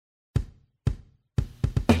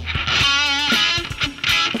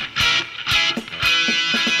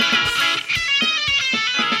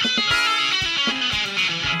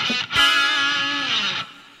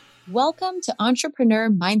Welcome to Entrepreneur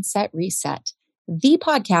Mindset Reset, the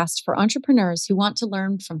podcast for entrepreneurs who want to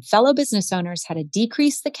learn from fellow business owners how to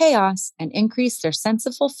decrease the chaos and increase their sense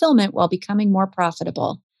of fulfillment while becoming more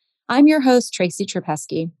profitable. I'm your host, Tracy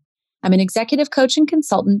Trapesky. I'm an executive coach and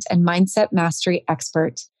consultant and mindset mastery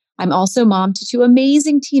expert. I'm also mom to two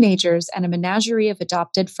amazing teenagers and a menagerie of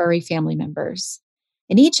adopted furry family members.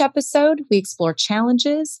 In each episode, we explore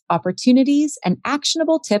challenges, opportunities, and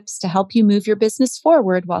actionable tips to help you move your business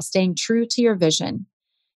forward while staying true to your vision.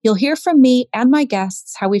 You'll hear from me and my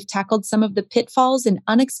guests how we've tackled some of the pitfalls and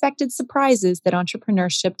unexpected surprises that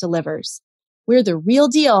entrepreneurship delivers. We're the real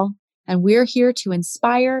deal, and we're here to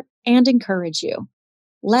inspire and encourage you.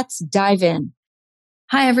 Let's dive in.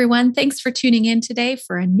 Hi, everyone. Thanks for tuning in today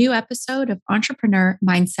for a new episode of Entrepreneur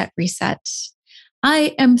Mindset Reset.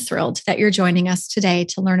 I am thrilled that you're joining us today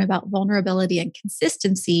to learn about vulnerability and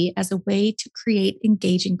consistency as a way to create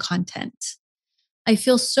engaging content. I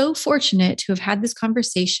feel so fortunate to have had this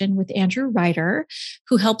conversation with Andrew Ryder,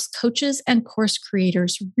 who helps coaches and course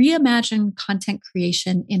creators reimagine content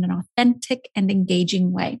creation in an authentic and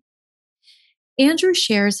engaging way. Andrew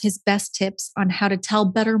shares his best tips on how to tell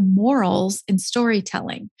better morals in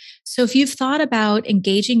storytelling. So if you've thought about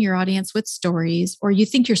engaging your audience with stories, or you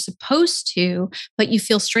think you're supposed to, but you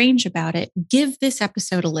feel strange about it, give this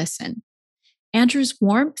episode a listen. Andrew's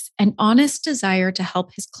warmth and honest desire to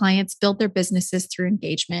help his clients build their businesses through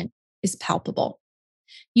engagement is palpable.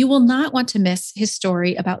 You will not want to miss his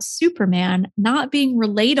story about Superman not being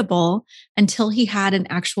relatable until he had an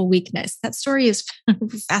actual weakness. That story is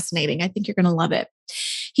fascinating. I think you're going to love it.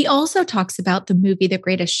 He also talks about the movie The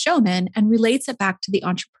Greatest Showman and relates it back to the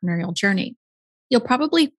entrepreneurial journey. You'll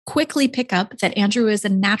probably quickly pick up that Andrew is a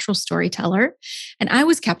natural storyteller, and I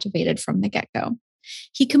was captivated from the get-go.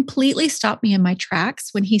 He completely stopped me in my tracks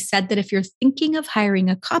when he said that if you're thinking of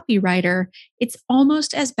hiring a copywriter, it's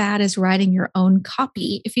almost as bad as writing your own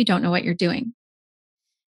copy if you don't know what you're doing.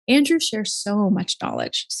 Andrew shares so much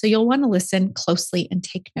knowledge, so you'll want to listen closely and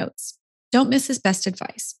take notes. Don't miss his best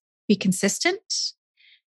advice. Be consistent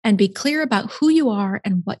and be clear about who you are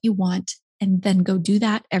and what you want, and then go do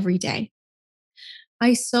that every day.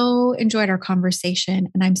 I so enjoyed our conversation,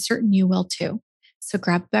 and I'm certain you will too. So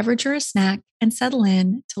grab a beverage or a snack and settle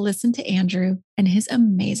in to listen to Andrew and his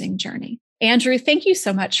amazing journey. Andrew, thank you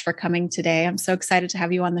so much for coming today. I'm so excited to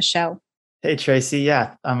have you on the show. Hey, Tracy.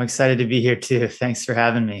 Yeah, I'm excited to be here too. Thanks for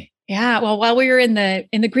having me. Yeah, well, while we were in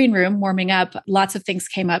the green room warming up, lots of things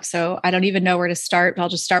came up. So I don't even know where to start, but I'll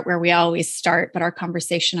just start where we always start. But our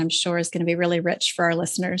conversation, I'm sure, is going to be really rich for our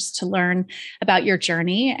listeners to learn about your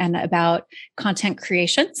journey and about content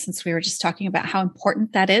creation, since we were just talking about how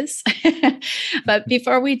important that is. But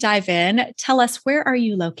before we dive in, tell us, where are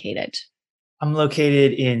you located? I'm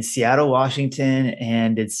located in Seattle, Washington,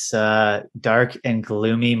 and it's dark and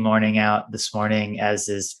gloomy morning out this morning, as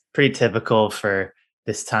is pretty typical for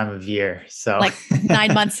this time of year. So like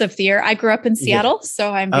 9 months of the year. I grew up in Seattle,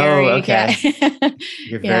 so I'm very, okay.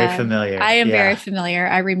 You're very familiar. I am very familiar.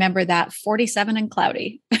 I remember that 47 and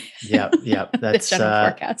cloudy. Yep. That's the general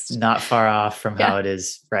forecast. Not far off from how it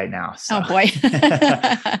is right now. So. Oh boy.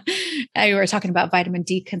 You were talking about vitamin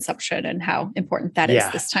D consumption and how important that is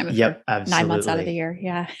this time of year. 9 months out of the year.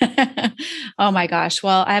 Yeah. Oh my gosh.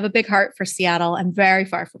 Well, I have a big heart for Seattle. I'm very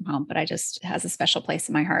far from home, but it has a special place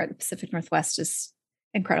in my heart. The Pacific Northwest is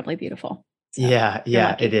incredibly beautiful. So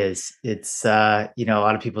it is. It's, a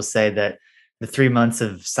lot of people say that the 3 months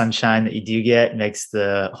of sunshine that you do get makes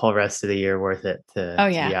the whole rest of the year worth it to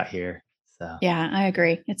be out here. So yeah, I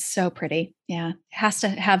agree. It's so pretty. Yeah. It has to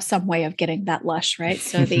have some way of getting that lush, right?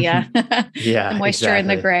 So the, the moisture in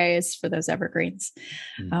the gray is for those evergreens.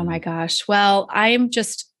 Mm-hmm. Oh my gosh. Well, I'm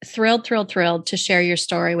just thrilled to share your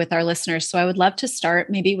story with our listeners. So I would love to start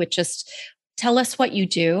maybe with just tell us what you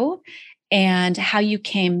do and how you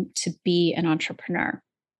came to be an entrepreneur.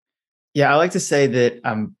 Yeah, I like to say that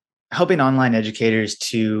I'm helping online educators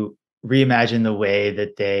to reimagine the way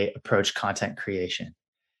that they approach content creation.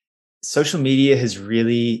 Social media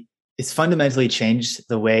it's fundamentally changed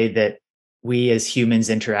the way that we as humans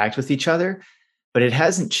interact with each other, but it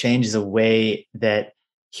hasn't changed the way that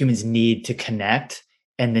humans need to connect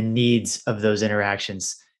and the needs of those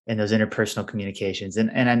interactions and those interpersonal communications.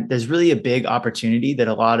 And there's really a big opportunity that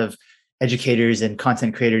a lot of educators and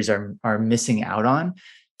content creators are missing out on,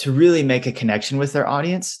 to really make a connection with their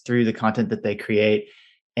audience through the content that they create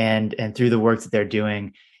and through the work that they're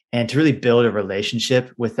doing, and to really build a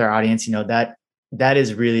relationship with their audience. That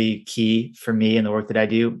is really key for me in the work that I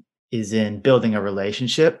do, is in building a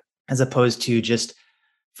relationship as opposed to just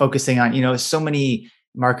focusing on, so many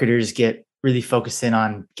marketers get really focused in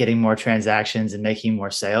on getting more transactions and making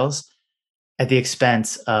more sales. at the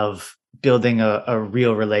expense of building a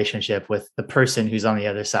real relationship with the person who's on the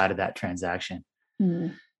other side of that transaction.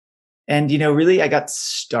 Mm. And, really, I got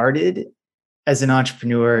started as an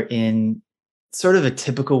entrepreneur in sort of a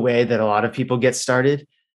typical way that a lot of people get started.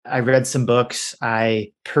 I read some books.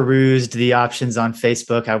 I perused the options on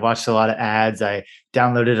Facebook. I watched a lot of ads. I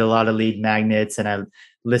downloaded a lot of lead magnets, and I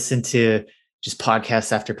listened to just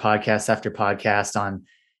podcast after podcast after podcast on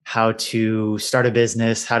how to start a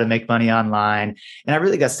business, how to make money online. And I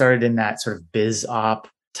really got started in that sort of biz op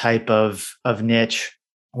type of niche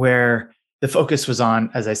where the focus was on,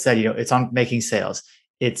 as I said, it's on making sales.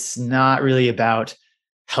 It's not really about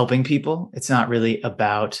helping people. It's not really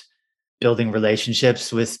about building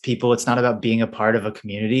relationships with people. It's not about being a part of a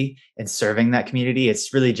community and serving that community.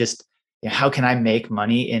 It's really just, how can I make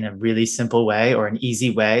money in a really simple way or an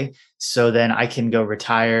easy way? So then I can go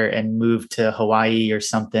retire and move to Hawaii or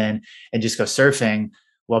something and just go surfing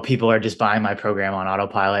while people are just buying my program on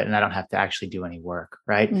autopilot and I don't have to actually do any work.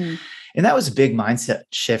 Right. Mm. And that was a big mindset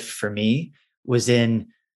shift for me, was in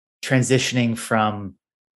transitioning from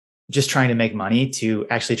just trying to make money to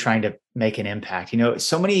actually trying to make an impact.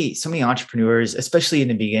 So many entrepreneurs, especially in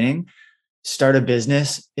the beginning, start a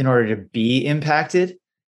business in order to be impacted.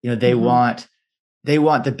 They want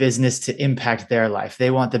the business to impact their life.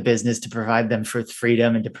 They want the business to provide them with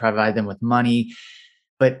freedom and to provide them with money.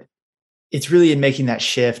 But it's really in making that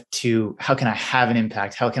shift to, how can I have an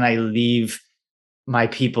impact? How can I leave my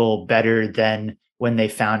people better than when they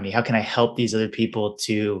found me? How can I help these other people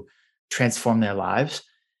to transform their lives?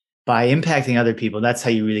 By impacting other people, that's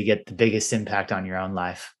how you really get the biggest impact on your own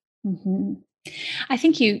life. Mm-hmm. I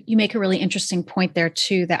think you make a really interesting point there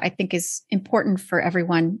too, that I think is important for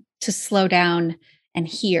everyone to slow down and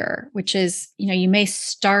hear, which is, you may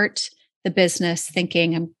start the business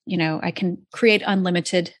thinking, I can create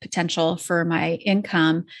unlimited potential for my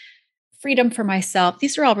income, freedom for myself.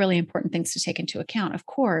 These are all really important things to take into account, of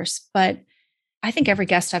course, but I think every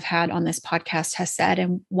guest I've had on this podcast has said,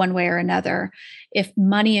 in one way or another, if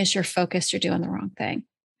money is your focus, you're doing the wrong thing,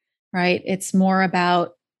 right? It's more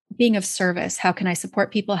about being of service. How can I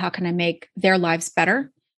support people? How can I make their lives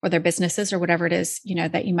better, or their businesses, or whatever it is,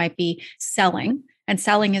 that you might be selling? And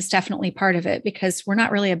selling is definitely part of it, because we're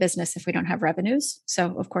not really a business if we don't have revenues.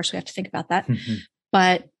 So of course we have to think about that.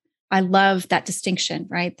 But I love that distinction,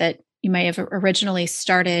 right? That you may have originally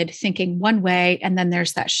started thinking one way, and then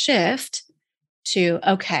there's that shift to,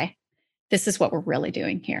 okay, this is what we're really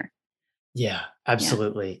doing here. Yeah,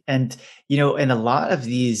 absolutely. Yeah. And, and a lot of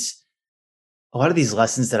these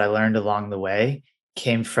lessons that I learned along the way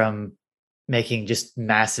came from making just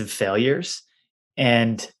massive failures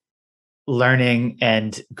and learning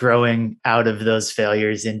and growing out of those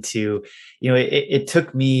failures into, it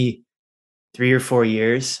took me 3 or 4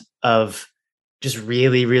 years of just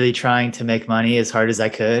really, really trying to make money as hard as I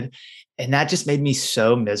could. And that just made me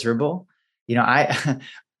so miserable. I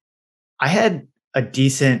I had a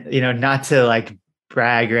decent, not to like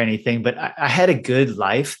brag or anything, but I had a good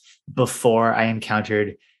life before I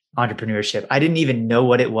encountered entrepreneurship. I didn't even know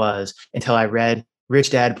what it was until I read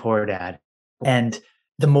Rich Dad, Poor Dad. And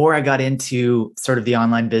the more I got into sort of the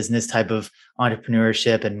online business type of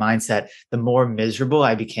entrepreneurship and mindset, the more miserable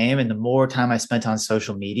I became. And the more time I spent on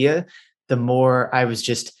social media, the more I was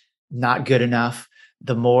just not good enough,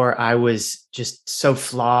 the more I was just so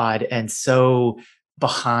flawed and so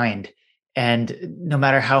behind. And no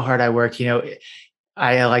matter how hard I work,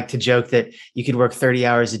 I like to joke that you could work 30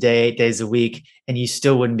 hours a day, 8 days a week, and you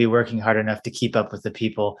still wouldn't be working hard enough to keep up with the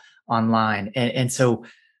people online. And so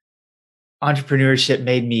entrepreneurship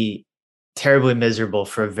made me terribly miserable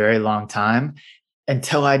for a very long time,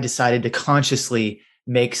 until I decided to consciously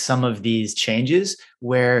make some of these changes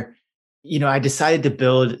where, I decided to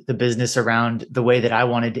build the business around the way that I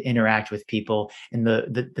wanted to interact with people, and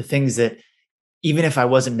the things that, even if I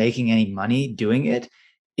wasn't making any money doing it,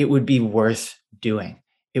 it would be worth doing.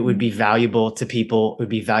 It would be valuable to people. It would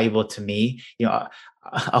be valuable to me.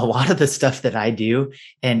 A lot of the stuff that I do,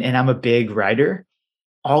 and I'm a big writer,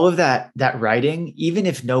 all of that writing, even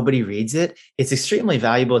if nobody reads it, it's extremely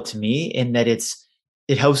valuable to me in that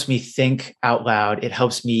it helps me think out loud. It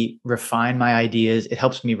helps me refine my ideas. It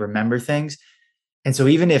helps me remember things. And so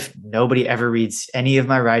even if nobody ever reads any of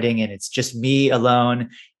my writing and it's just me alone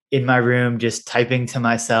in my room, just typing to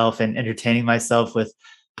myself and entertaining myself with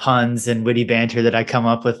puns and witty banter that I come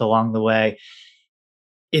up with along the way,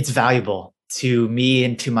 it's valuable to me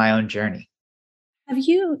and to my own journey. Have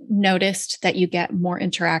you noticed that you get more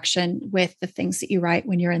interaction with the things that you write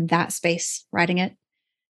when you're in that space writing it?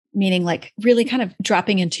 meaning like really kind of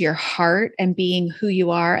dropping into your heart and being who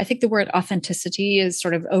you are. I think the word authenticity is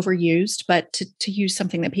sort of overused, but to use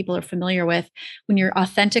something that people are familiar with, when you're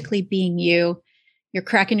authentically being you, you're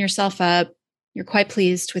cracking yourself up, you're quite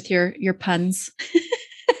pleased with your puns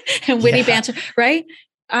and witty banter, right?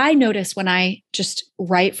 I notice when I just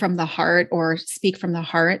write from the heart or speak from the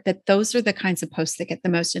heart that those are the kinds of posts that get the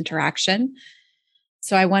most interaction.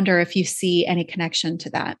 So I wonder if you see any connection to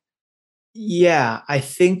that. Yeah, I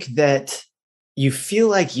think that you feel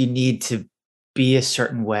like you need to be a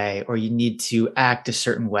certain way or you need to act a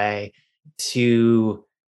certain way to,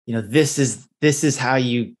 this is how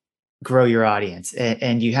you grow your audience.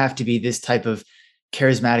 And you have to be this type of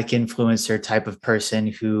charismatic influencer type of person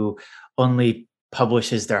who only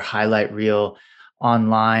publishes their highlight reel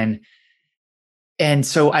online. And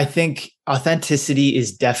so I think authenticity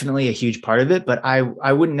is definitely a huge part of it, but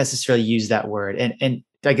I wouldn't necessarily use that word. And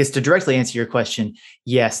I guess to directly answer your question,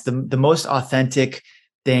 yes, the most authentic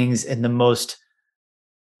things and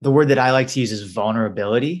the word that I like to use is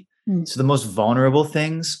vulnerability. So the most vulnerable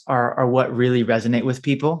things are what really resonate with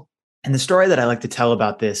people. And the story that I like to tell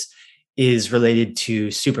about this is related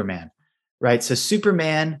to Superman, right? So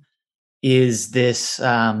Superman is this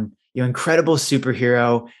incredible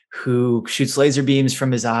superhero who shoots laser beams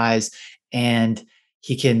from his eyes, and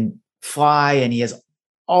he can fly, and he has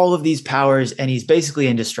all of these powers, and he's basically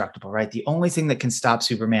indestructible, right? The only thing that can stop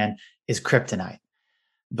Superman is kryptonite.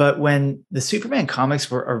 But when the Superman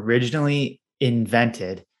comics were originally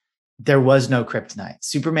invented, there was no kryptonite.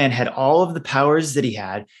 Superman had all of the powers that he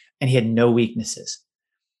had, and he had no weaknesses.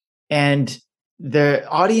 And the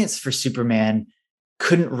audience for Superman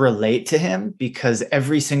couldn't relate to him because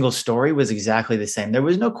every single story was exactly the same. There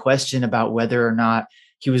was no question about whether or not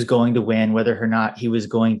he was going to win, whether or not he was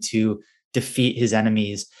going to defeat his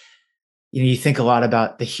enemies. You think a lot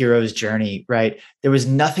about the hero's journey, right? There was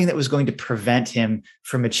nothing that was going to prevent him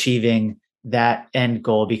from achieving that end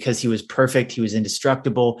goal because he was perfect. He was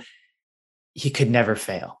indestructible. He could never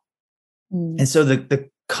fail. And so the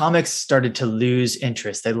comics started to lose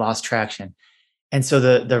interest. They lost traction. And so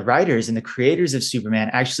the writers and the creators of Superman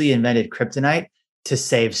actually invented kryptonite to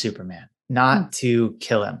save Superman, not to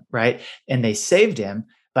kill him, right? And they saved him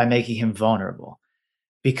by making him vulnerable,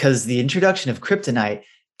 because the introduction of kryptonite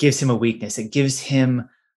gives him a weakness. It gives him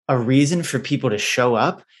a reason for people to show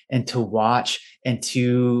up and to watch and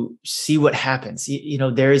to see what happens.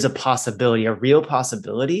 There is a possibility, a real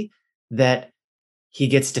possibility that he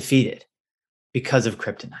gets defeated because of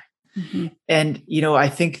kryptonite. Mm-hmm. And, I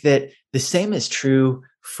think that the same is true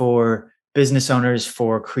for business owners,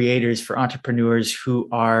 for creators, for entrepreneurs who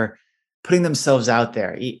are putting themselves out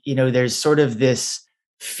there. There's sort of this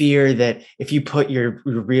fear that if you put your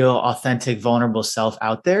real, authentic, vulnerable self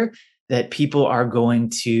out there, that people are going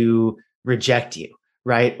to reject you,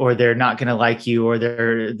 right? Or they're not going to like you, or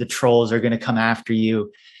the trolls are going to come after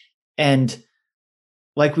you. And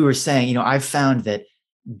like we were saying, I've found that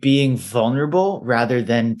being vulnerable rather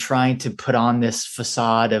than trying to put on this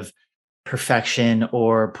facade of perfection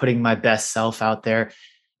or putting my best self out there,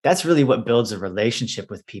 that's really what builds a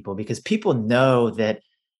relationship with people, because people know that,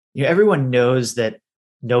 everyone knows that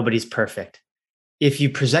nobody's perfect. If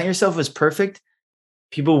you present yourself as perfect,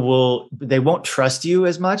 they won't trust you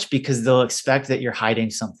as much because they'll expect that you're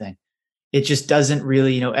hiding something. It just doesn't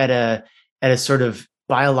really, at a sort of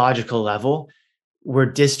biological level, we're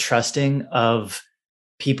distrusting of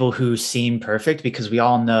people who seem perfect because we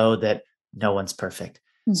all know that no one's perfect.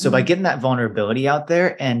 Mm-hmm. So by getting that vulnerability out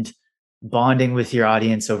there and bonding with your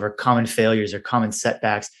audience over common failures or common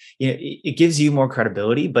setbacks, it gives you more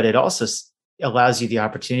credibility, but it also allows you the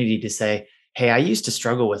opportunity to say, hey, I used to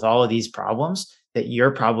struggle with all of these problems that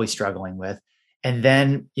you're probably struggling with. And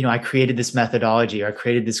then, I created this methodology, or I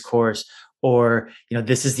created this course, or,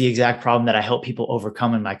 this is the exact problem that I help people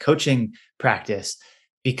overcome in my coaching practice,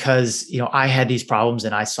 because I had these problems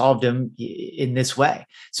and I solved them in this way.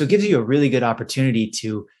 So it gives you a really good opportunity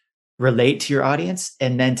to relate to your audience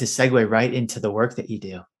and then to segue right into the work that you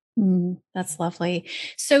do. That's lovely.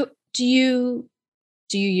 So do you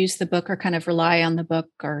use the book or kind of rely on the book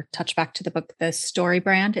or touch back to the book, the story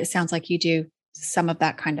brand? It sounds like you do some of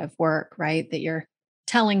that kind of work, right? That you're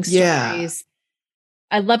telling stories.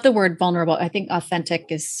 Yeah. I love the word vulnerable. I think authentic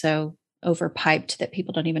is so overpiped that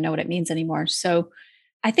people don't even know what it means anymore. So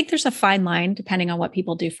I think there's a fine line depending on what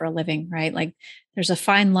people do for a living, right? Like there's a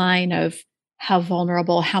fine line of how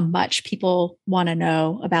vulnerable, how much people want to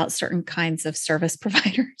know about certain kinds of service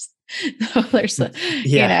providers. There's,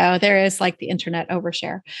 there is like the internet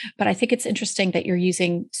overshare, but I think it's interesting that you're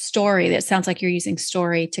using story. That sounds like you're using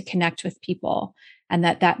story to connect with people, and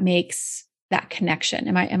that makes that connection.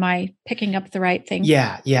 Am I picking up the right thing?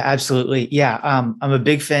 Yeah, absolutely. Yeah. I'm a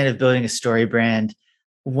big fan of building a story brand.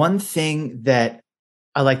 One thing that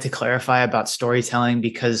I like to clarify about storytelling,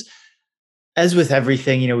 because as with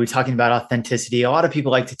everything, we're talking about authenticity. A lot of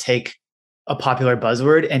people like to take a popular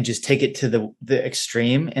buzzword and just take it to the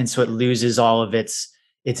extreme. And so it loses all of its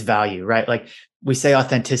value, right? Like we say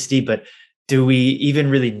authenticity, but do we even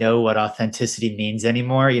really know what authenticity means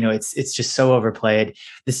anymore? It's just so overplayed.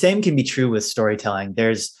 The same can be true with storytelling.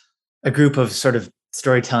 There's a group of sort of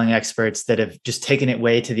storytelling experts that have just taken it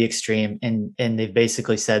way to the extreme, and they've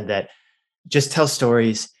basically said that just tell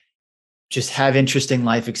stories, just have interesting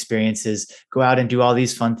life experiences, go out and do all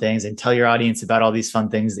these fun things and tell your audience about all these fun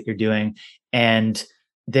things that you're doing. And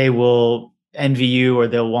they will envy you, or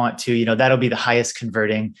they'll want to, that'll be the highest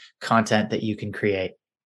converting content that you can create.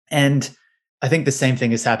 And I think the same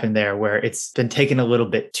thing has happened there, where it's been taken a little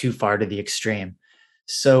bit too far to the extreme.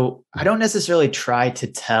 So I don't necessarily try to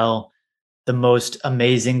tell the most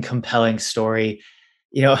amazing, compelling story.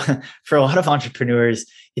 For a lot of entrepreneurs,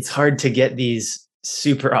 it's hard to get these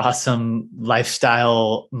super awesome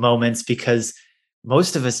lifestyle moments, because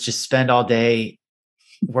most of us just spend all day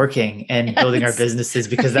working and building our businesses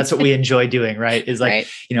because that's what we enjoy doing, right? Is like,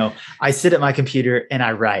 right. I sit at my computer and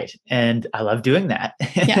I write, and I love doing that.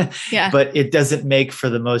 Yeah. But it doesn't make for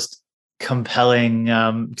the most compelling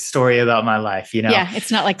story about my life, Yeah,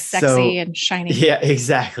 it's not like sexy and shiny. Yeah,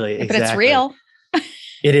 exactly. But it's real.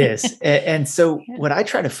 It is. And so what I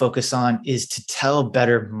try to focus on is to tell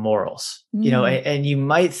better morals, and you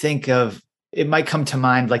might think of, it might come to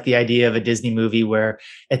mind like the idea of a Disney movie where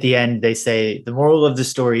at the end they say the moral of the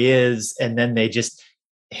story is, and then they just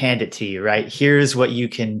hand it to you, right? Here's what you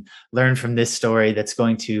can learn from this story that's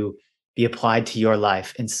going to be applied to your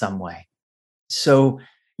life in some way. So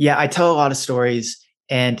yeah, I tell a lot of stories,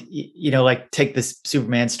 and, like take this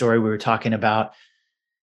Superman story we were talking about.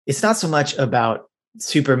 It's not so much about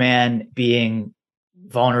Superman being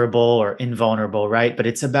vulnerable or invulnerable, right? But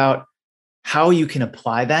it's about how you can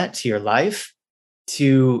apply that to your life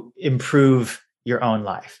to improve your own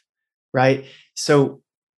life, right? So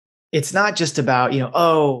it's not just about,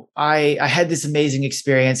 I had this amazing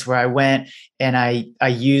experience where I went and I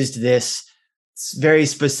used this very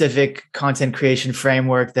specific content creation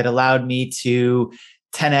framework that allowed me to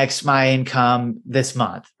 10x my income this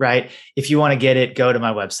month, right? If you want to get it, go to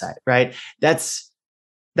my website, right? That's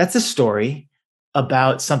a story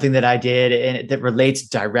about something that I did, and that relates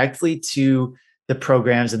directly to the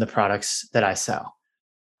programs and the products that I sell,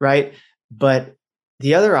 right? But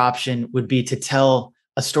the other option would be to tell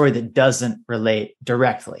a story that doesn't relate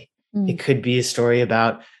directly. It could be a story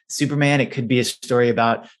about Superman. It could be a story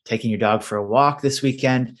about taking your dog for a walk this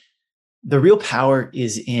weekend. The real power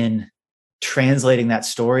is in translating that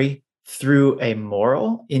story through a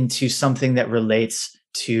moral into something that relates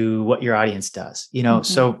to what your audience does.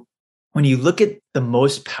 So when you look at the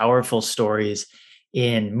most powerful stories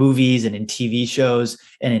in movies and in TV shows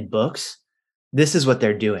and in books, this is what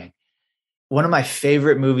they're doing. One of my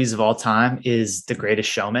favorite movies of all time is The Greatest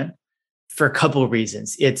Showman, for a couple of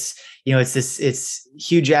reasons. It's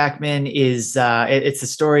Hugh Jackman is, it's the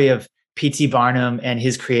story of P.T. Barnum and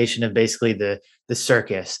his creation of basically the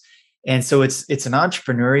circus. And so it's an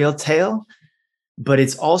entrepreneurial tale, but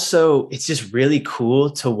it's just really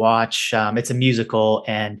cool to watch. It's a musical,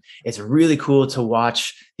 and it's really cool to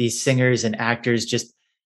watch these singers and actors.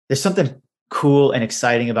 There's something cool and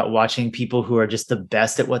exciting about watching people who are just the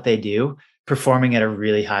best at what they do performing at a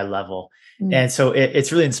really high level. And so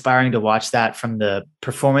it's really inspiring to watch that from the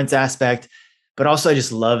performance aspect, but also I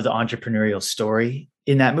just love the entrepreneurial story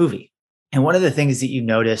in that movie. And one of the things that you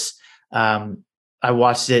notice, I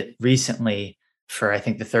watched it recently for, I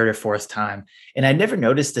think, the third or fourth time, and I never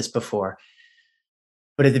noticed this before.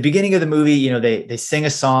 But at the beginning of the movie, they sing a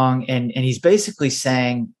song, and he's basically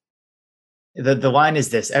saying, the line is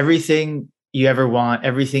this: everything you ever want,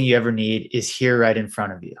 everything you ever need is here right in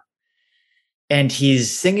front of you. And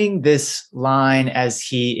he's singing this line as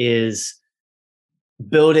he is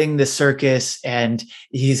building the circus, and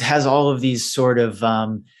he has all of these sort of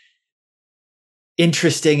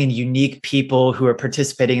interesting and unique people who are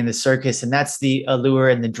participating in the circus. And that's the allure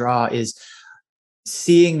and the draw, is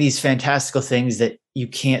seeing these fantastical things that you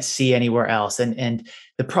can't see anywhere else. And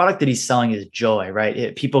the product that he's selling is joy,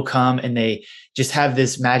 right? People come and they just have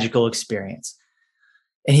this magical experience.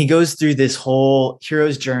 And he goes through this whole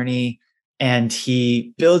hero's journey, and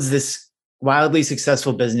he builds this wildly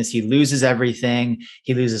successful business. He loses everything.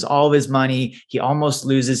 He loses all of his money. He almost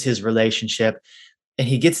loses his relationship. And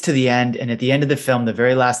he gets to the end. And at the end of the film, the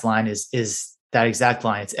very last line is that exact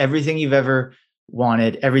line. It's everything you've ever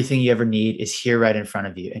wanted, everything you ever need is here right in front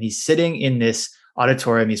of you. And he's sitting in this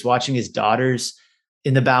auditorium. He's watching his daughters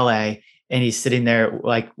in the ballet, and he's sitting there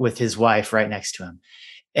like with his wife right next to him.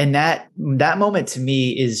 And that moment to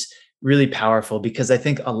me is really powerful, because I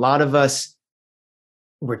think a lot of us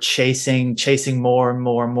were chasing more and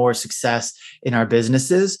more and more success in our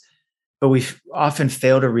businesses, but we often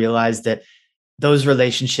fail to realize that those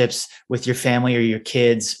relationships with your family or your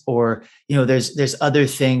kids, or there's other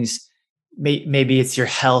things. Maybe it's your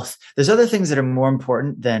health. There's other things that are more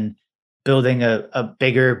important than building a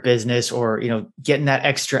bigger business, or getting that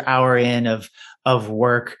extra hour in of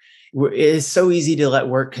work. It is so easy to let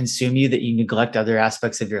work consume you that you neglect other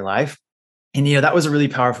aspects of your life. And that was a really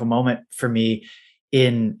powerful moment for me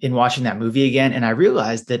in watching that movie again. And I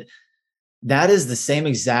realized that is the same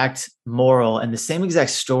exact moral and the same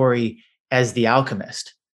exact story as The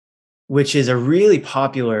Alchemist, which is a really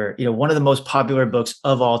popular, one of the most popular books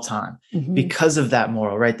of all time, because of that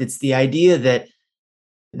moral, right? It's the idea that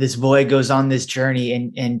this boy goes on this journey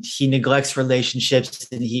and he neglects relationships,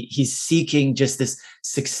 and he's seeking just this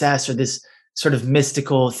success or this sort of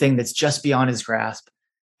mystical thing that's just beyond his grasp.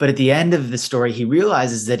 But at the end of the story, he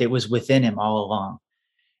realizes that it was within him all along.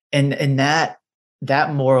 And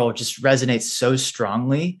that moral just resonates so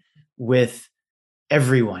strongly with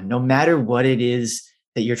everyone, no matter what it is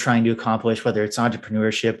that you're trying to accomplish, whether it's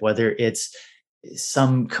entrepreneurship, whether it's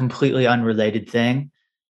some completely unrelated thing.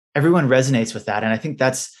 Everyone resonates with that. And I think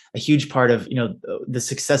that's a huge part of, the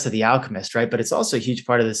success of The Alchemist, right? But it's also a huge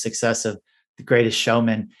part of the success of The Greatest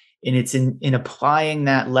Showman. And it's in applying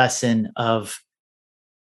that lesson of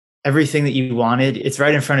everything that you wanted, it's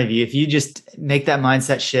right in front of you. If you just make that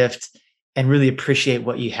mindset shift and really appreciate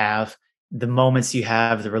what you have, the moments you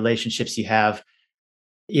have, the relationships you have,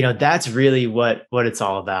 that's really what it's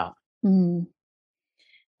all about.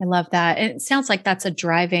 I love that. And it sounds like that's a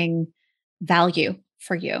driving value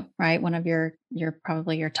for you, right? One of your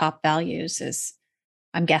probably your top values is,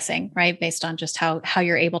 I'm guessing, right? Based on just how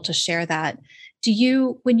you're able to share that.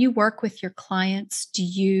 When you work with your clients, do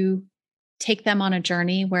you take them on a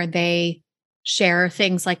journey where they share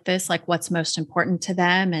things like this, like what's most important to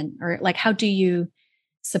them, or like, how do you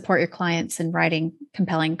support your clients in writing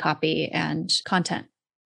compelling copy and content?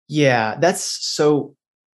 Yeah,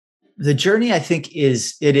 the journey, I think,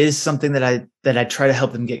 is something that I try to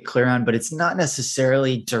help them get clear on, but it's not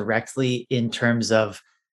necessarily directly in terms of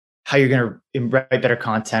how you're going to write better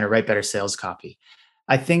content or write better sales copy.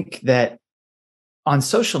 I think that on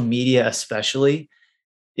social media, especially,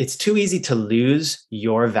 it's too easy to lose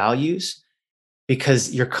your values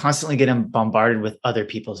because you're constantly getting bombarded with other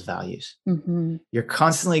people's values. You're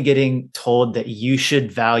constantly getting told that you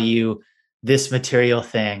should value this material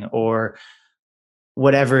thing or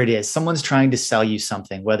whatever it is. Someone's trying to sell you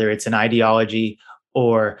something, whether it's an ideology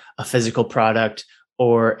or a physical product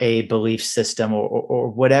or a belief system or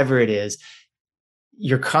whatever it is.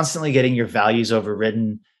 You're constantly getting your values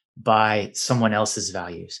overridden by someone else's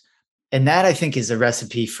values. And that, I think, is a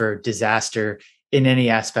recipe for disaster in any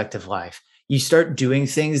aspect of life. You start doing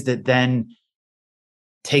things that then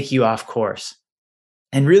take you off course.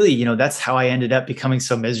 And really, that's how I ended up becoming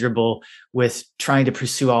so miserable with trying to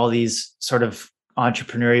pursue all these sort of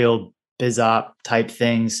entrepreneurial biz op type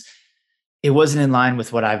things. It wasn't in line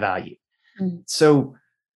with what I value. So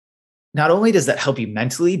not only does that help you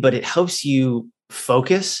mentally, but it helps you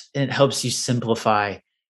focus and it helps you simplify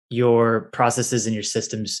your processes and your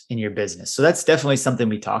systems in your business. So that's definitely something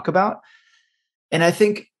we talk about. And I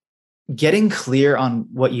think getting clear on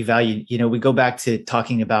what you value, we go back to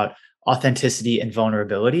talking about authenticity and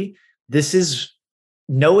vulnerability. This is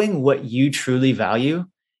knowing what you truly value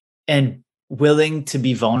and willing to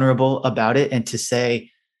be vulnerable about it and to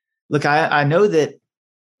say, look, I know that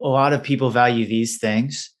a lot of people value these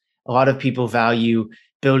things. A lot of people value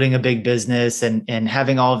building a big business and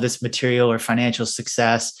having all of this material or financial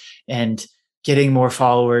success and getting more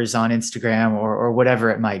followers on Instagram or whatever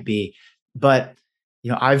it might be. But,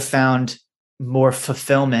 I've found more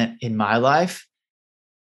fulfillment in my life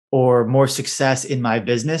or more success in my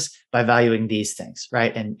business by valuing these things,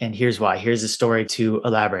 right? And here's why. Here's a story to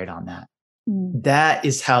elaborate on that. That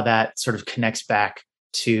is how that sort of connects back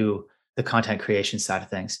to the content creation side of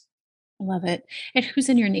things. I love it. And who's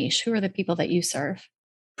in your niche? Who are the people that you serve?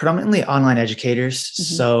 Predominantly online educators.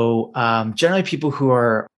 So generally people who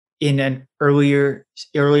are in an earlier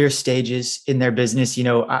stages in their business.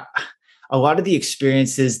 A lot of the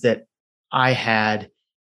experiences that I had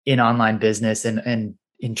in online business and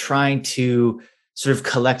in trying to sort of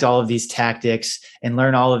collect all of these tactics and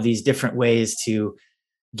learn all of these different ways to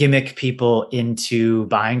gimmick people into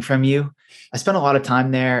buying from you. I spent a lot of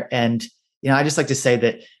time there. And, I just like to say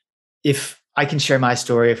that if I can share my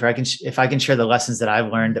story, if I can share the lessons that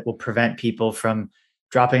I've learned that will prevent people from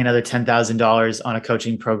dropping another $10,000 on a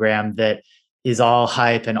coaching program that is all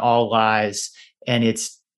hype and all lies, and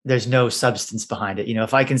there's no substance behind it.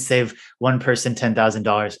 If I can save one person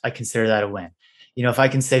 $10,000, I consider that a win. If I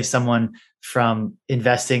can save someone from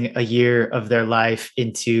investing a year of their life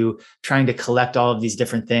into trying to collect all of these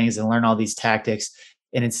different things and learn all these tactics,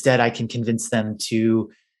 and instead I can convince them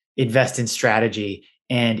to invest in strategy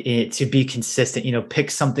and to be consistent,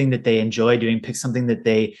 pick something that they enjoy doing, pick something that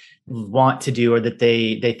they want to do or that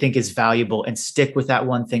they think is valuable, and stick with that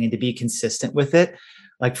one thing and to be consistent with it.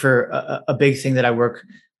 Like for a big thing that I work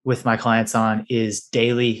with my clients on is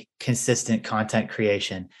daily consistent content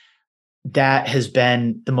creation. That has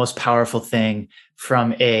been the most powerful thing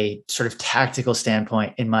from a sort of tactical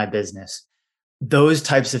standpoint in my business. Those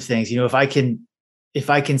types of things, if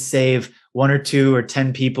I can save one or two or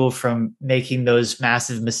 10 people from making those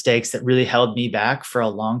massive mistakes that really held me back for a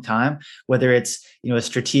long time, whether it's, a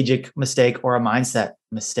strategic mistake or a mindset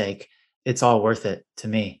mistake, it's all worth it to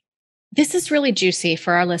me. This is really juicy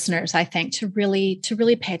for our listeners, I think, to really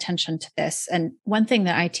pay attention to this. And one thing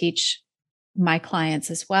that I teach my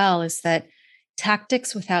clients as well is that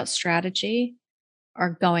tactics without strategy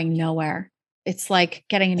are going nowhere. It's like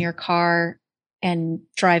getting in your car and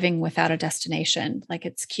driving without a destination. Like,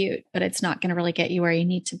 it's cute, but it's not going to really get you where you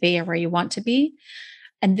need to be or where you want to be.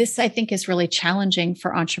 And this, I think, is really challenging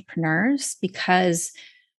for entrepreneurs because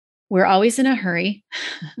we're always in a hurry.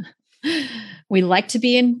 We like to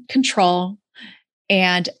be in control,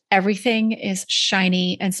 and everything is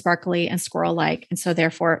shiny and sparkly and squirrel-like. And so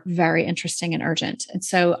therefore very interesting and urgent. And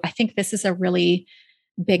so I think this is a really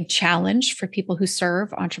big challenge for people who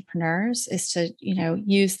serve entrepreneurs, is to,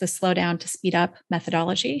 use the slow down to speed up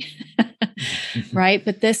methodology. Right.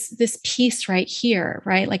 But this piece right here,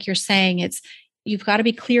 right? Like you're saying, you've got to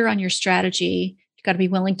be clear on your strategy. You've got to be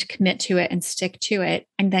willing to commit to it and stick to it,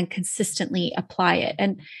 and then consistently apply it.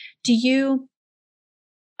 And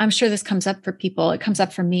I'm sure this comes up for people. It comes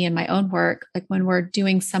up for me in my own work. Like when we're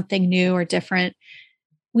doing something new or different,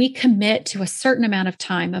 we commit to a certain amount of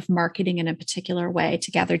time of marketing in a particular way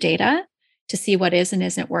to gather data, to see what is and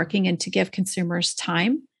isn't working, and to give consumers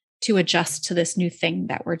time to adjust to this new thing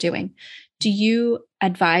that we're doing. Do you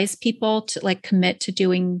advise people to commit to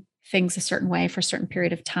doing things a certain way for a certain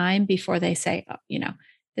period of time before they say, oh,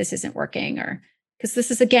 this isn't working? Or because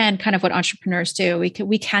this is, again, kind of what entrepreneurs do. We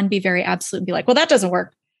can be very absolute and be like, well, that doesn't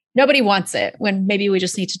work. Nobody wants it, when maybe we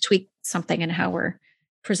just need to tweak something in how we're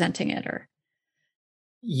presenting it. Or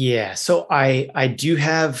yeah. So I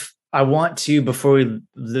want to, before we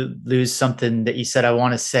lose something that you said, I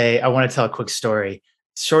want to tell a quick story.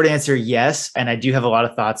 Short answer, yes. And I do have a lot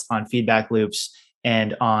of thoughts on feedback loops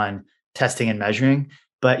and on testing and measuring.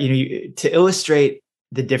 But to illustrate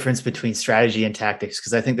the difference between strategy and tactics,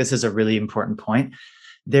 because I think this is a really important point,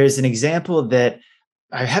 there's an example that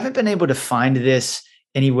I haven't been able to find this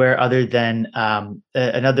anywhere other than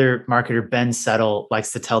another marketer, Ben Settle,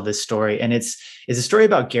 likes to tell this story. And it's a story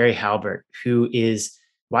about Gary Halbert, who is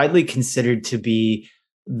widely considered to be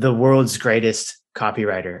the world's greatest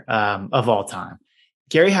copywriter of all time.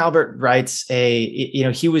 Gary Halbert writes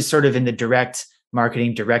he was sort of in the direct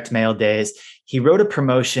marketing, direct mail days. He wrote a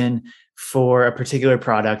promotion for a particular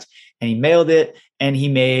product and he mailed it, and he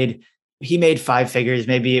made 5 figures.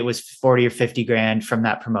 Maybe it was 40 or 50 grand from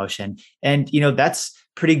that promotion. And, that's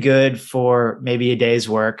pretty good for maybe a day's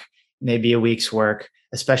work, maybe a week's work,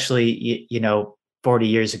 especially, 40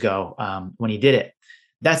 years ago when he did it.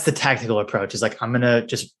 That's the tactical approach. Is like, I'm going to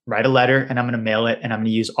just write a letter and I'm going to mail it, and I'm going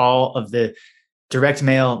to use all of the direct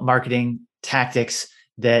mail marketing tactics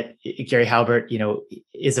that Gary Halbert,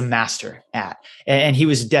 is a master at. And he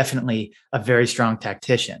was definitely a very strong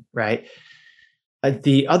tactician, right?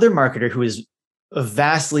 The other marketer, who is a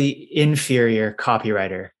vastly inferior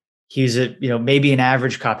copywriter, he's maybe an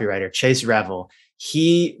average copywriter, Chase Revel.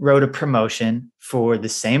 He wrote a promotion for the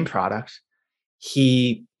same product.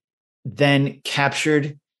 He then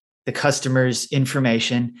captured the customer's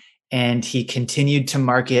information, and he continued to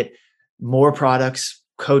market more products,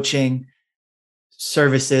 coaching,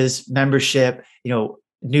 services, membership,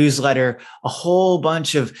 newsletter, a whole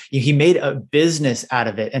bunch of, he made a business out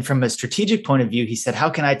of it. And from a strategic point of view, he said,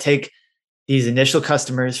 how can I take these initial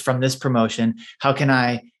customers from this promotion? How can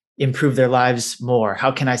I improve their lives more?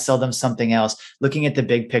 How can I sell them something else? Looking at the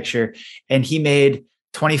big picture. And he made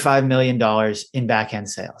 $25 million in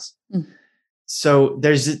back-end sales. Mm. So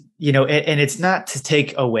there's, and it's not to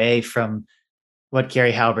take away from what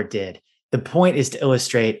Gary Halbert did. The point is to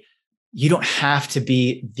illustrate, you don't have to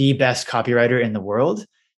be the best copywriter in the world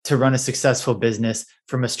to run a successful business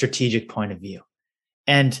from a strategic point of view.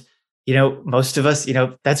 And most of us,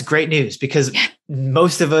 that's great news because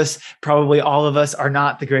most of us, probably all of us, are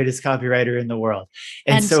not the greatest copywriter in the world.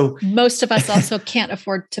 And so most of us also can't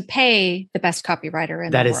afford to pay the best copywriter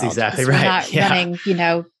in the world. That is exactly right. We're not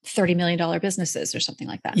running, $30 million businesses or something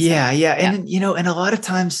like that. Yeah. And, and a lot of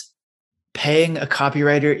times paying a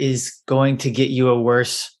copywriter is going to get you a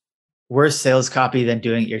worse sales copy than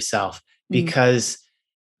doing it yourself, because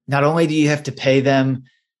not only do you have to pay them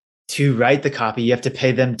to write the copy, you have to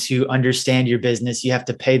pay them to understand your business. You have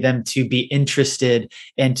to pay them to be interested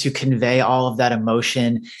and to convey all of that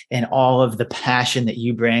emotion and all of the passion that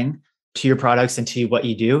you bring to your products and to what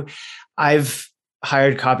you do. I've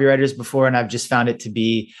hired copywriters before, and I've just found it to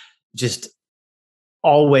be just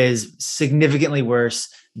always significantly worse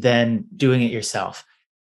than doing it yourself.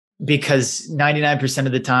 Because 99%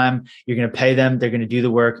 of the time you're going to pay them, they're going to do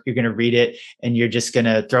the work, you're going to read it, and you're just going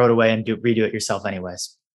to throw it away and redo it yourself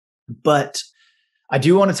anyways. But I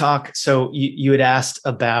do want to talk. So you had asked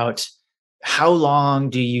about how long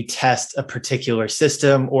do you test a particular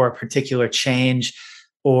system or a particular change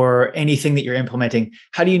or anything that you're implementing?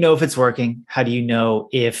 How do you know if it's working? How do you know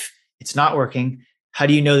if it's not working? How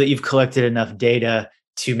do you know that you've collected enough data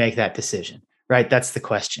to make that decision? Right? That's the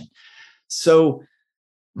question. So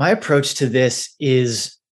my approach to this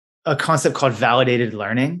is a concept called validated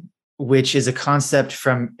learning, which is a concept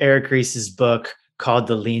from Eric Ries's book called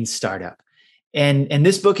The Lean Startup. And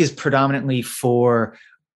this book is predominantly for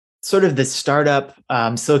sort of the startup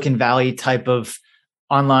Silicon Valley type of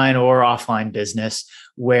online or offline business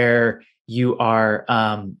where you are,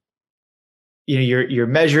 you're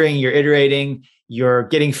measuring, you're iterating, you're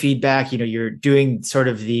getting feedback, you're doing sort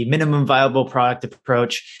of the minimum viable product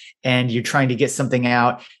approach, and you're trying to get something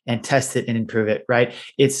out and test it and improve it, right?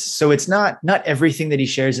 It's not everything that he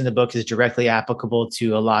shares in the book is directly applicable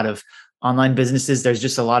to a lot of online businesses. There's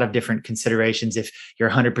just a lot of different considerations if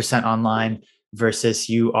you're 100% online versus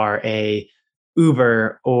you are a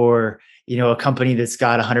Uber or, a company that's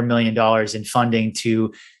got $100 million in funding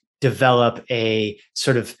to develop a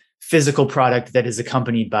sort of physical product that is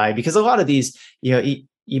accompanied by, because a lot of these, you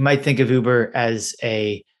might think of Uber as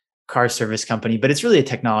a car service company, but it's really a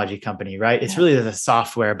technology company, right? It's really the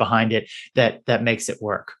software behind it that makes it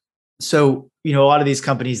work. So, a lot of these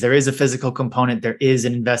companies, there is a physical component, there is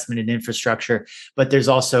an investment in infrastructure, but there's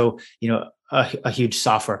also, a huge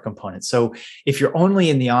software component. So if you're only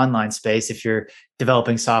in the online space, if you're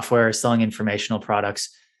developing software or selling informational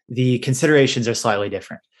products, the considerations are slightly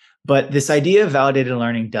different. But this idea of validated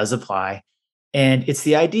learning does apply. And it's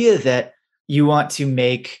the idea that you want to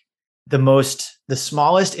make the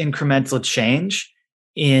smallest incremental change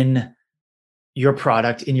in your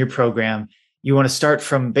product, in your program. You want to start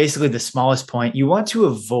from basically the smallest point. You want to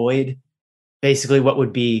avoid basically what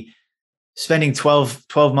would be spending 12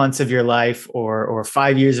 months of your life or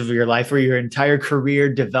 5 years of your life or your entire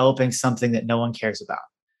career developing something that no one cares about,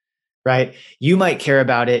 right? You might care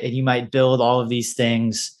about it and you might build all of these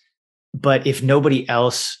things, but if nobody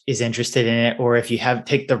else is interested in it, or if you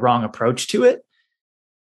take the wrong approach to it,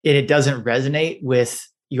 and it doesn't resonate with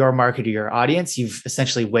your market or your audience, you've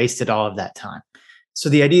essentially wasted all of that time. So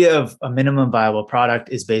the idea of a minimum viable product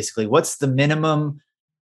is basically what's the minimum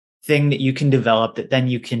thing that you can develop that then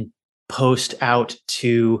you can post out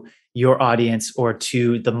to your audience or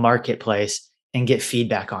to the marketplace and get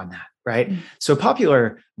feedback on that, right? Mm-hmm. So a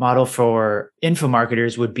popular model for info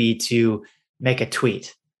marketers would be to make a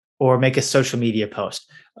tweet or make a social media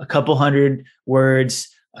post, a couple hundred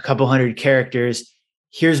words, a couple hundred characters.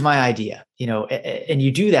 Here's my idea, and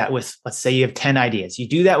you do that with, let's say you have 10 ideas. You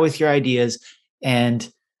do that with your ideas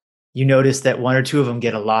and you notice that one or two of them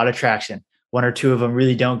get a lot of traction. One or two of them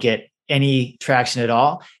really don't get any traction at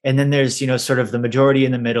all. And then there's, sort of the majority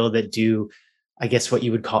in the middle that do, I guess, what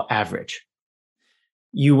you would call average.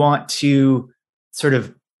 You want to sort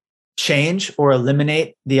of change or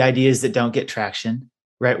eliminate the ideas that don't get traction,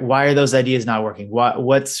 right? Why are those ideas not working?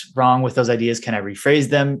 What's wrong with those ideas? Can I rephrase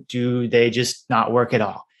them? Do they just not work at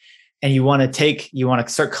all? And you want to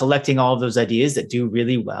start collecting all of those ideas that do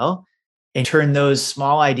really well and turn those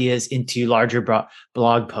small ideas into larger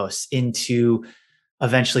blog posts, into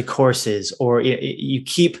eventually courses, or you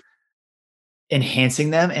keep enhancing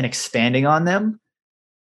them and expanding on them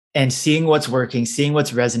and seeing what's working, seeing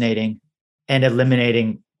what's resonating, and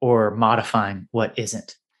eliminating or modifying what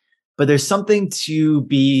isn't. But there's something to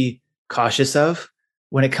be cautious of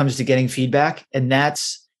when it comes to getting feedback. And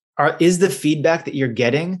is the feedback that you're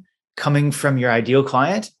getting coming from your ideal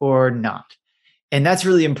client or not? And that's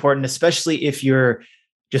really important, especially if you're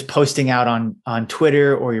just posting out on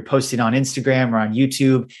Twitter or you're posting on Instagram or on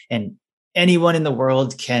YouTube, and anyone in the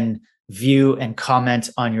world can view and comment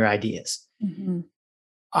on your ideas. Mm-hmm.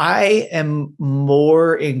 I am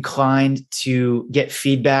more inclined to get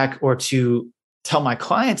feedback or to tell my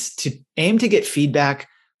clients to aim to get feedback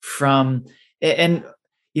from, and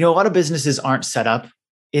a lot of businesses aren't set up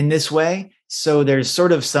in this way. So there's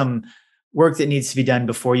sort of some work that needs to be done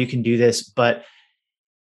before you can do this. But,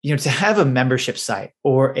 to have a membership site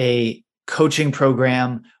or a coaching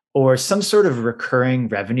program or some sort of recurring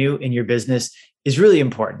revenue in your business is really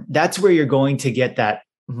important. That's where you're going to get that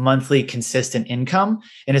monthly consistent income.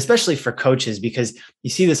 And especially for coaches, because you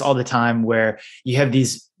see this all the time where you have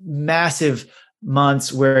these massive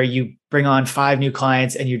months where you bring on 5 new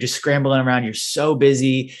clients and you're just scrambling around. You're so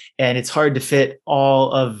busy and it's hard to fit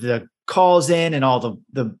all of the calls in and all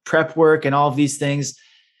the prep work and all of these things.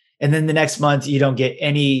 And then the next month you don't get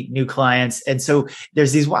any new clients. And so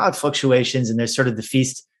there's these wild fluctuations, and there's sort of the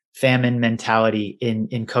feast famine mentality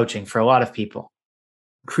in coaching for a lot of people.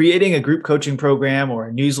 Creating a group coaching program or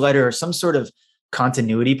a newsletter or some sort of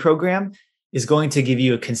continuity program is going to give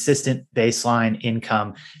you a consistent baseline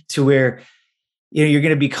income to where you're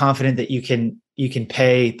going to be confident that you can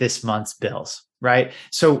pay this month's bills, right?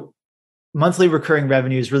 So monthly recurring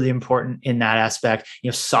revenue is really important in that aspect.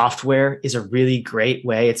 Software is a really great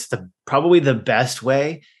way. It's probably the best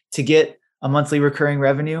way to get a monthly recurring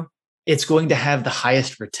revenue. It's going to have the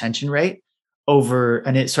highest retention rate over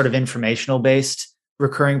an sort of informational based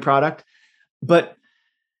recurring product. But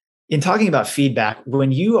in talking about feedback,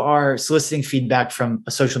 when you are soliciting feedback from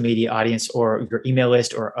a social media audience or your email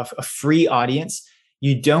list or a free audience,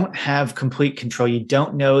 you don't have complete control. You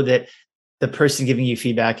don't know that the person giving you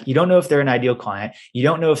feedback, you don't know if they're an ideal client. You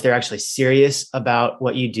don't know if they're actually serious about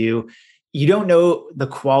what you do. You don't know the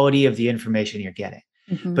quality of the information you're getting.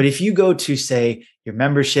 Mm-hmm. But if you go to, say, your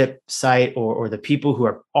membership site or the people who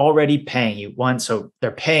are already paying you, so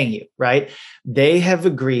they're paying you, right? They have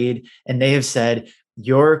agreed and they have said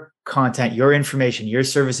your content, your information, your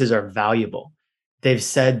services are valuable. They've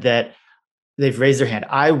said that they've raised their hand.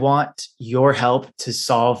 I want your help to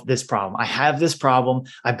solve this problem. I have this problem.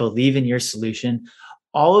 I believe in your solution.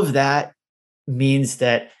 All of that means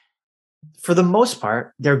that for the most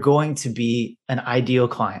part, they're going to be an ideal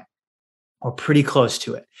client or pretty close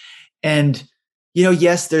to it. And,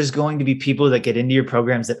 yes, there's going to be people that get into your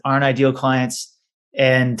programs that aren't ideal clients,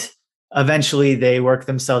 and eventually they work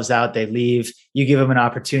themselves out, they leave. You give them an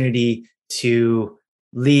opportunity to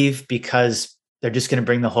leave because they're just going to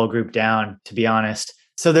bring the whole group down, to be honest.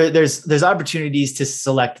 So there's opportunities to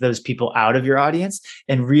select those people out of your audience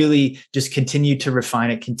and really just continue to refine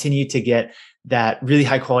it, continue to get that really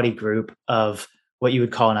high quality group of what you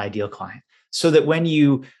would call an ideal client. So that when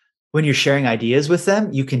you're sharing ideas with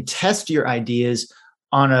them, you can test your ideas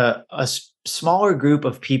on a smaller group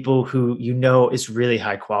of people who is really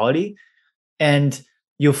high quality. And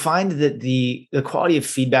you'll find that the quality of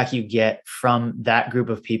feedback you get from that group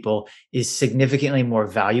of people is significantly more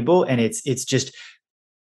valuable. And it's just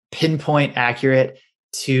pinpoint accurate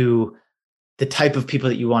to the type of people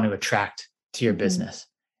that you want to attract to your business.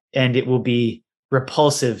 And it will be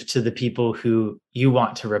repulsive to the people who you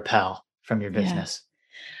want to repel from your business.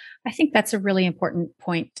 Yeah. I think that's a really important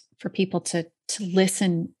point for people to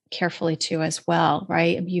listen carefully to as well,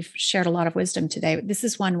 right? You've shared a lot of wisdom today. This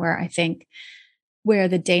is one where I think where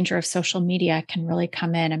the danger of social media can really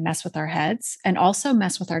come in and mess with our heads and also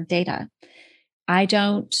mess with our data. I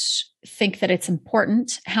don't think that it's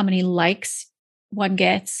important how many likes one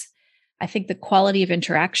gets. I think the quality of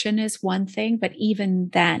interaction is one thing, but even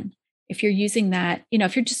then, if you're using that,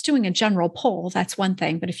 if you're just doing a general poll, that's one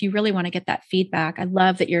thing. But if you really want to get that feedback, I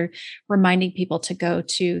love that you're reminding people to go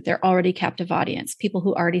to their already captive audience, people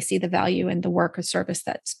who already see the value in the work or service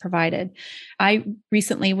that's provided. I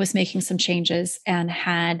recently was making some changes and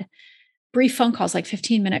had brief phone calls, like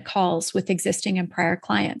 15-minute calls with existing and prior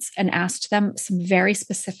clients, and asked them some very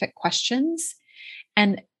specific questions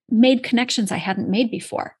and made connections I hadn't made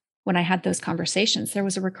before. When I had those conversations, there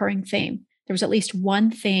was a recurring theme. There was at least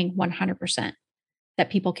one thing 100% that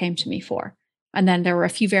people came to me for. And then there were a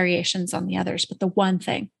few variations on the others, but the one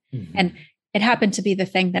thing. Mm-hmm. And it happened to be the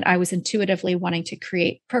thing that I was intuitively wanting to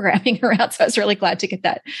create programming around. So I was really glad to get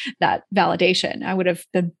that validation. I would have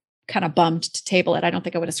been kind of bummed to table it. I don't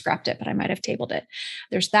think I would have scrapped it, but I might have tabled it.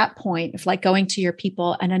 There's that point of like going to your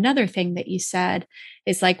people. And another thing that you said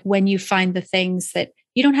is like when you find the things that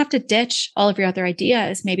you don't have to ditch all of your other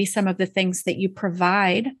ideas, maybe some of the things that you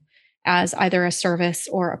provide as either a service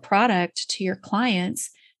or a product to your clients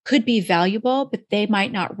could be valuable, but they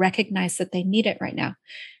might not recognize that they need it right now.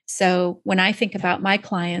 So when I think about my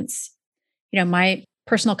clients, my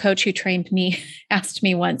personal coach who trained me asked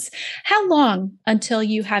me once, how long until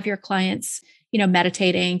you have your clients,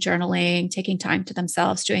 meditating, journaling, taking time to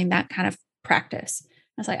themselves, doing that kind of practice?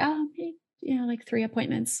 was like, oh, like 3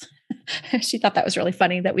 appointments. She thought that was really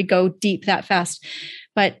funny that we go deep that fast.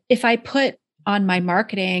 But if I put on my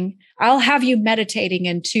marketing, I'll have you meditating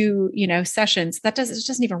in 2, sessions, it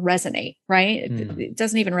doesn't even resonate, right? It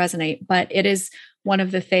doesn't even resonate, but it is one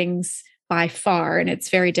of the things by far, and it's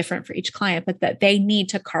very different for each client, but that they need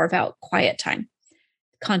to carve out quiet time,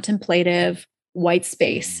 contemplative, white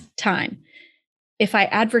space time. If I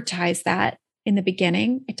advertise that in the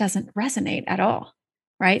beginning, it doesn't resonate at all.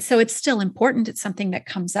 Right. So it's still important. It's something that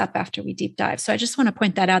comes up after we deep dive. So I just want to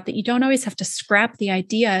point that out, that you don't always have to scrap the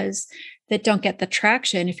ideas that don't get the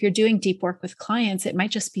traction. If you're doing deep work with clients, it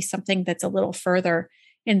might just be something that's a little further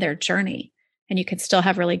in their journey, and you can still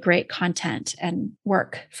have really great content and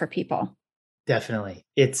work for people. Definitely.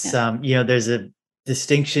 It's, there's a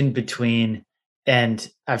distinction between, and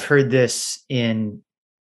I've heard this in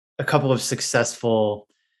a couple of successful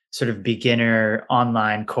sort of beginner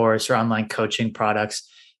online course or online coaching products,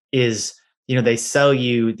 is, they sell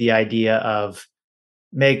you the idea of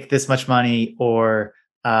make this much money, or,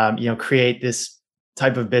 create this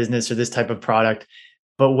type of business or this type of product.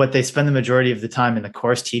 But what they spend the majority of the time in the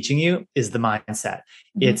course teaching you is the mindset.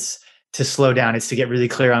 It's to slow down. It's to get really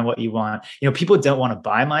clear on what you want. People don't want to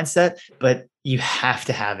buy mindset, but you have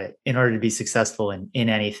to have it in order to be successful in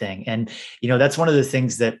anything. And, that's one of the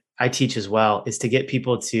things that I teach as well, is to get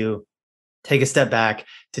people to take a step back,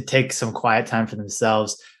 to take some quiet time for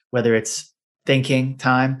themselves, whether it's thinking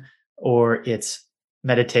time or it's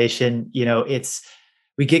meditation.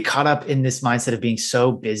 We get caught up in this mindset of being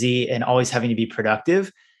so busy and always having to be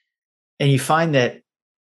productive. And you find that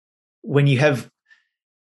when you have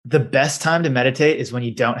the best time to meditate is when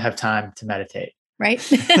you don't have time to meditate. Right.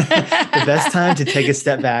 The best time to take a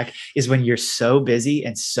step back is when you're so busy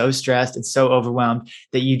and so stressed and so overwhelmed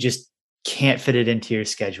that you just can't fit it into your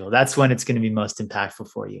schedule. That's when it's going to be most impactful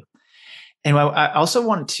for you. And I also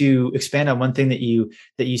want to expand on one thing that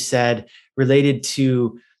you said related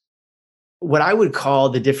to what I would call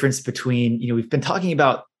the difference between, we've been talking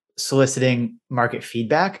about soliciting market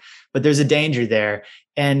feedback, but there's a danger there.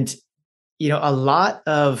 And, a lot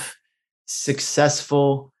of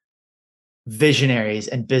successful visionaries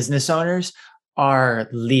and business owners are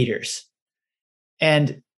leaders.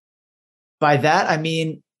 And by that, I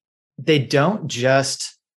mean, they don't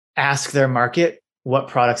just ask their market what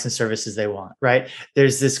products and services they want, right?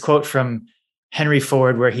 There's this quote from Henry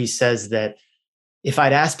Ford where he says that if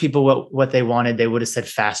I'd asked people what they wanted, they would have said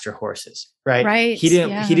faster horses, right? Right. He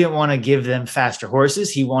didn't want to give them faster horses.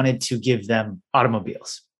 He wanted to give them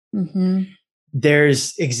automobiles.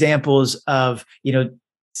 There's examples of,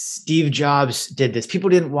 Steve Jobs did this. People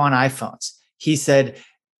didn't want iPhones. He said,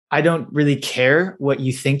 I don't really care what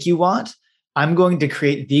you think you want. I'm going to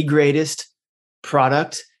create the greatest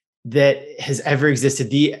product that has ever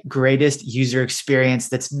existed, the greatest user experience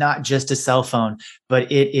that's not just a cell phone,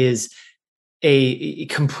 but it is a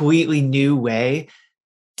completely new way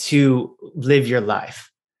to live your life,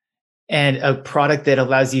 and a product that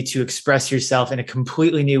allows you to express yourself in a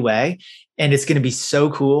completely new way. And it's going to be so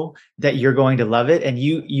cool that you're going to love it. And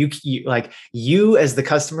you as the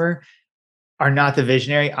customer are not the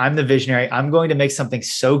visionary. I'm the visionary. I'm going to make something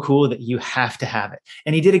so cool that you have to have it.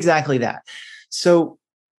 And he did exactly that. So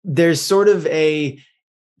there's sort of a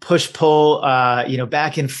push-pull,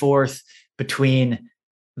 back and forth between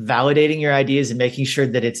validating your ideas and making sure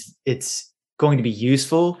that it's going to be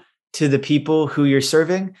useful to the people who you're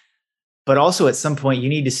serving. But also at some point, you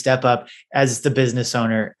need to step up as the business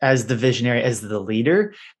owner, as the visionary, as the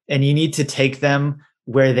leader, and you need to take them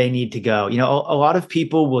where they need to go. A lot of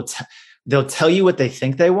people they'll tell you what they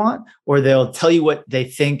think they want, or they'll tell you what they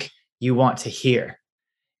think you want to hear.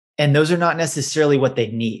 And those are not necessarily what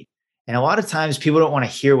they need. And a lot of times people don't want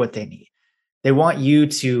to hear what they need. They want you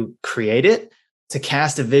to create it, to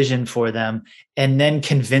cast a vision for them, and then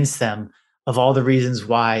convince them of all the reasons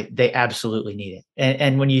why they absolutely need it.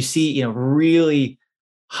 And when you see, really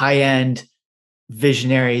high-end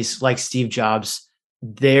visionaries like Steve Jobs,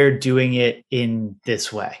 they're doing it in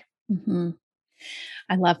this way.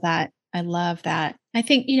 I love that. I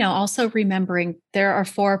think, also remembering there are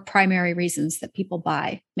 4 primary reasons that people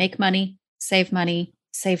buy: make money,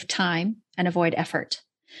 save time, and avoid effort.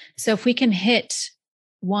 So if we can hit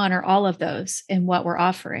one or all of those in what we're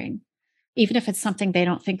offering, even if it's something they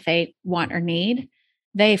don't think they want or need,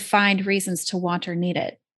 they find reasons to want or need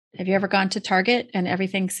it. Have you ever gone to Target and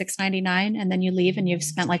everything's $6.99 and then you leave and you've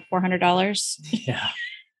spent like $400? Yeah.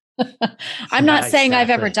 I'm not saying I've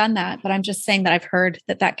ever done that, but I'm just saying that I've heard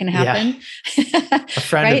that can happen. Yeah. A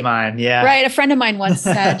friend of mine. Yeah. Right. A friend of mine once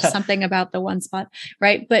said something about the one spot.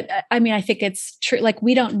 Right. But I mean, I think it's true. Like,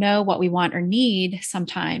 we don't know what we want or need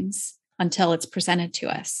sometimes until it's presented to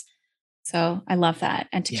us. So I love that.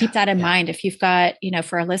 And to Yeah, keep that in yeah. mind, if you've got,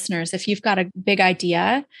 for our listeners, if you've got a big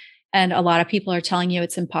idea and a lot of people are telling you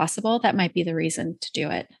it's impossible, that might be the reason to do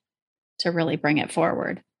it, to really bring it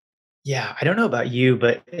forward. Yeah, I don't know about you,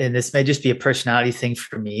 and this may just be a personality thing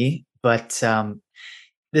for me, but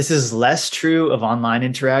this is less true of online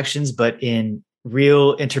interactions, but in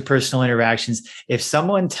real interpersonal interactions, if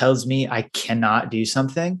someone tells me I cannot do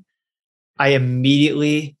something, I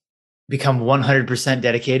immediately become 100%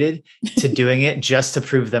 dedicated to doing it just to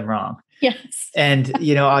prove them wrong. Yes. And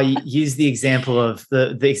I use the example of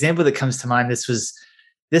the example that comes to mind. This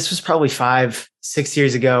was probably 5-6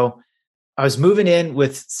 years ago. I was moving in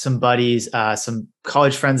with some buddies, some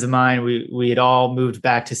college friends of mine. We had all moved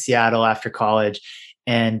back to Seattle after college,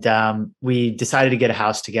 and we decided to get a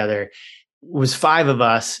house together. It was 5 of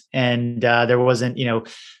us, and there wasn't,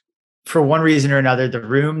 for one reason or another, the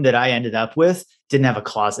room that I ended up with didn't have a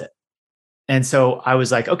closet. And so I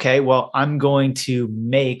was like, okay, well, I'm going to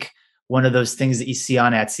make one of those things that you see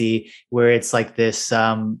on Etsy where it's like this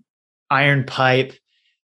iron pipe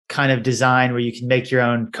kind of design where you can make your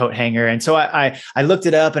own coat hanger. And so I looked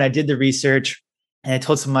it up and I did the research, and I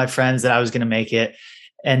told some of my friends that I was going to make it.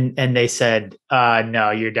 And they said,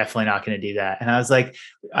 no, you're definitely not going to do that. And I was like,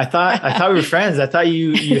 I thought we were friends. I thought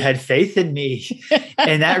you had faith in me.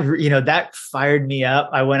 And that, that fired me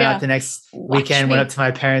up. I went out the next weekend, went up to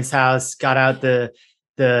my parents' house, got out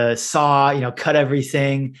the saw, cut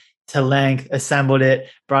everything to length, assembled it,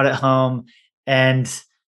 brought it home, and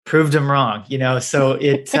proved them wrong. So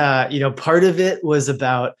it, part of it was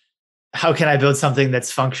about, how can I build something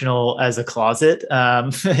that's functional as a closet,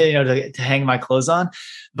 to hang my clothes on?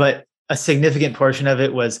 But a significant portion of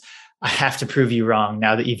it was, I have to prove you wrong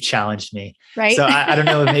now that you've challenged me. Right. So I don't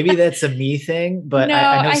know, maybe that's a me thing, but No,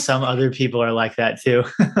 I know some other people are like that too.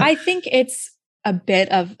 I think it's a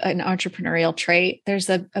bit of an entrepreneurial trait. There's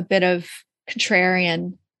a bit of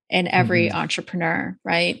contrarian in every entrepreneur,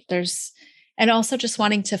 right? And also just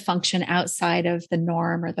wanting to function outside of the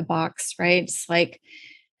norm or the box, right? It's like,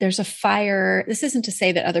 there's a fire. This isn't to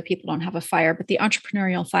say that other people don't have a fire, but the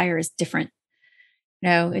entrepreneurial fire is different.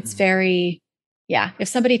 It's very, if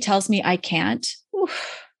somebody tells me I can't,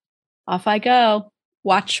 off I go.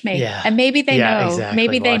 Watch me. Yeah. And maybe they know. Exactly.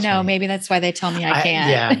 Maybe they Watch know. me. Maybe that's why they tell me I can't.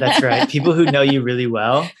 Yeah, that's right. People who know you really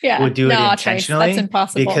well would do it intentionally. Trace, that's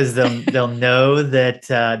impossible. Because they'll know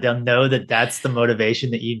that that's the motivation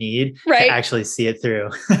that you need to actually see it through.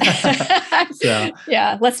 So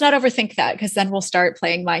yeah, let's not overthink that, because then we'll start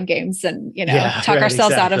playing mind games and talk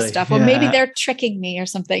ourselves out of stuff. Well, maybe they're tricking me or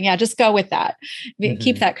something. Yeah, just go with that.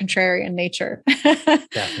 Keep that contrarian nature.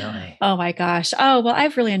 Definitely. Oh my gosh. Oh, well,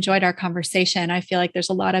 I've really enjoyed our conversation. I feel like there's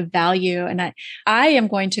a lot of value, and I am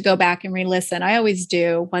going to go back and re-listen. I always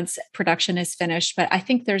do once production is finished, but I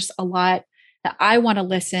think there's a lot that I want to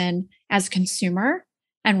listen as a consumer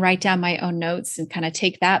and write down my own notes and kind of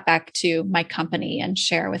take that back to my company and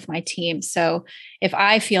share with my team. So if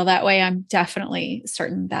I feel that way, I'm definitely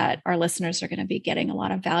certain that our listeners are going to be getting a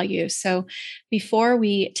lot of value. So before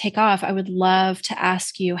we take off, I would love to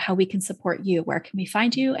ask you how we can support you. Where can we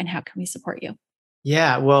find you, and how can we support you?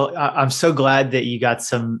 Yeah, well, I'm so glad that you got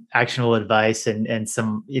some actionable advice and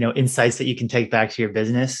some insights that you can take back to your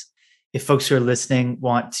business. If folks who are listening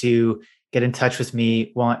want to get in touch with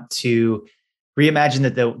me, want to reimagine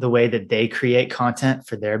that the way that they create content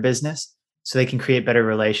for their business, so they can create better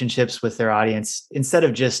relationships with their audience instead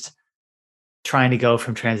of just trying to go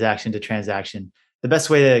from transaction to transaction, the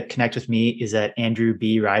best way to connect with me is at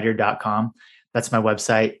andrewbrider.com. That's my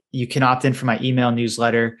website. You can opt in for my email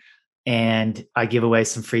newsletter, and I give away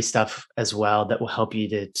some free stuff as well that will help you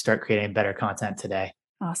to start creating better content today.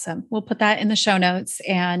 Awesome. We'll put that in the show notes,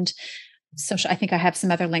 and social. I think I have some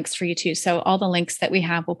other links for you too. So all the links that we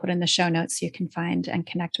have, we'll put in the show notes so you can find and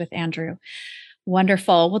connect with Andrew.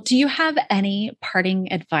 Wonderful. Well, do you have any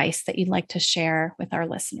parting advice that you'd like to share with our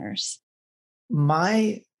listeners?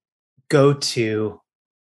 My go-to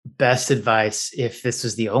best advice, if this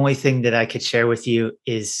was the only thing that I could share with you,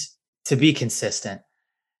 is to be consistent.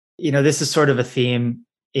 This is sort of a theme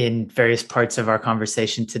in various parts of our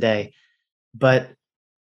conversation today, but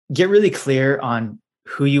get really clear on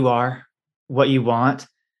who you are, what you want,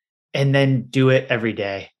 and then do it every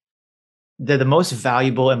day. The most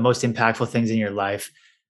valuable and most impactful things in your life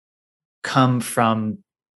come from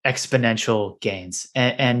exponential gains.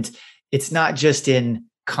 And it's not just in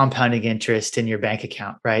compounding interest in your bank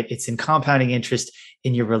account, right? It's in compounding interest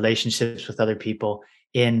in your relationships with other people,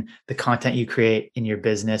 in the content you create in your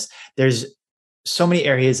business. There's so many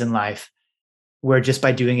areas in life where just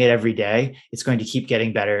by doing it every day, it's going to keep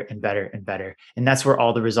getting better and better and better. And that's where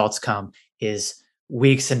all the results come, is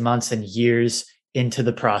weeks and months and years into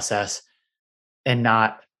the process and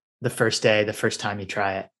not the first day, the first time you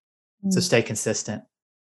try it. So stay consistent.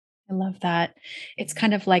 I love that. It's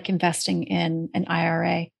kind of like investing in an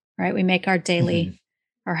IRA, right? We make our daily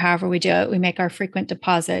or however we do it, we make our frequent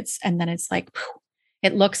deposits. And then it's like,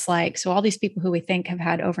 it looks like, so all these people who we think have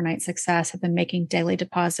had overnight success have been making daily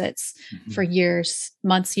deposits for years,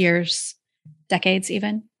 months, years, decades,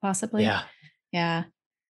 even possibly. Yeah. Yeah.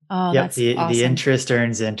 Oh, yep. That's the awesome. The interest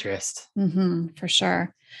earns interest. For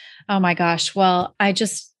sure. Oh my gosh. Well, I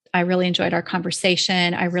really enjoyed our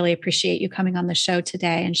conversation. I really appreciate you coming on the show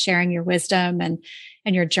today and sharing your wisdom and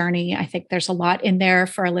your journey. I think there's a lot in there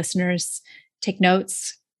for our listeners. Take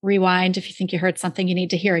notes, rewind if you think you heard something you need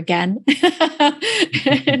to hear again,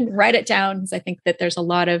 and write it down, because I think that there's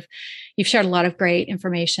you've shared a lot of great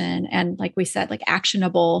information. And like we said, like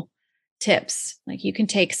actionable tips, like you can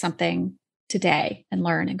take something today and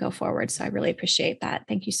learn and go forward. So I really appreciate that.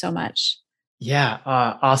 Thank you so much. Yeah.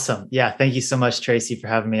 Awesome. Yeah. Thank you so much, Tracy, for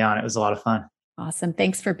having me on. It was a lot of fun. Awesome.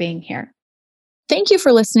 Thanks for being here. Thank you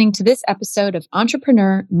for listening to this episode of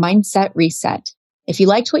Entrepreneur Mindset Reset. If you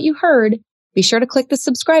liked what you heard, be sure to click the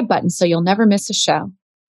subscribe button so you'll never miss a show.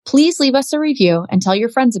 Please leave us a review and tell your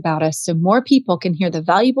friends about us so more people can hear the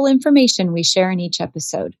valuable information we share in each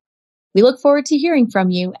episode. We look forward to hearing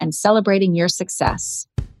from you and celebrating your success.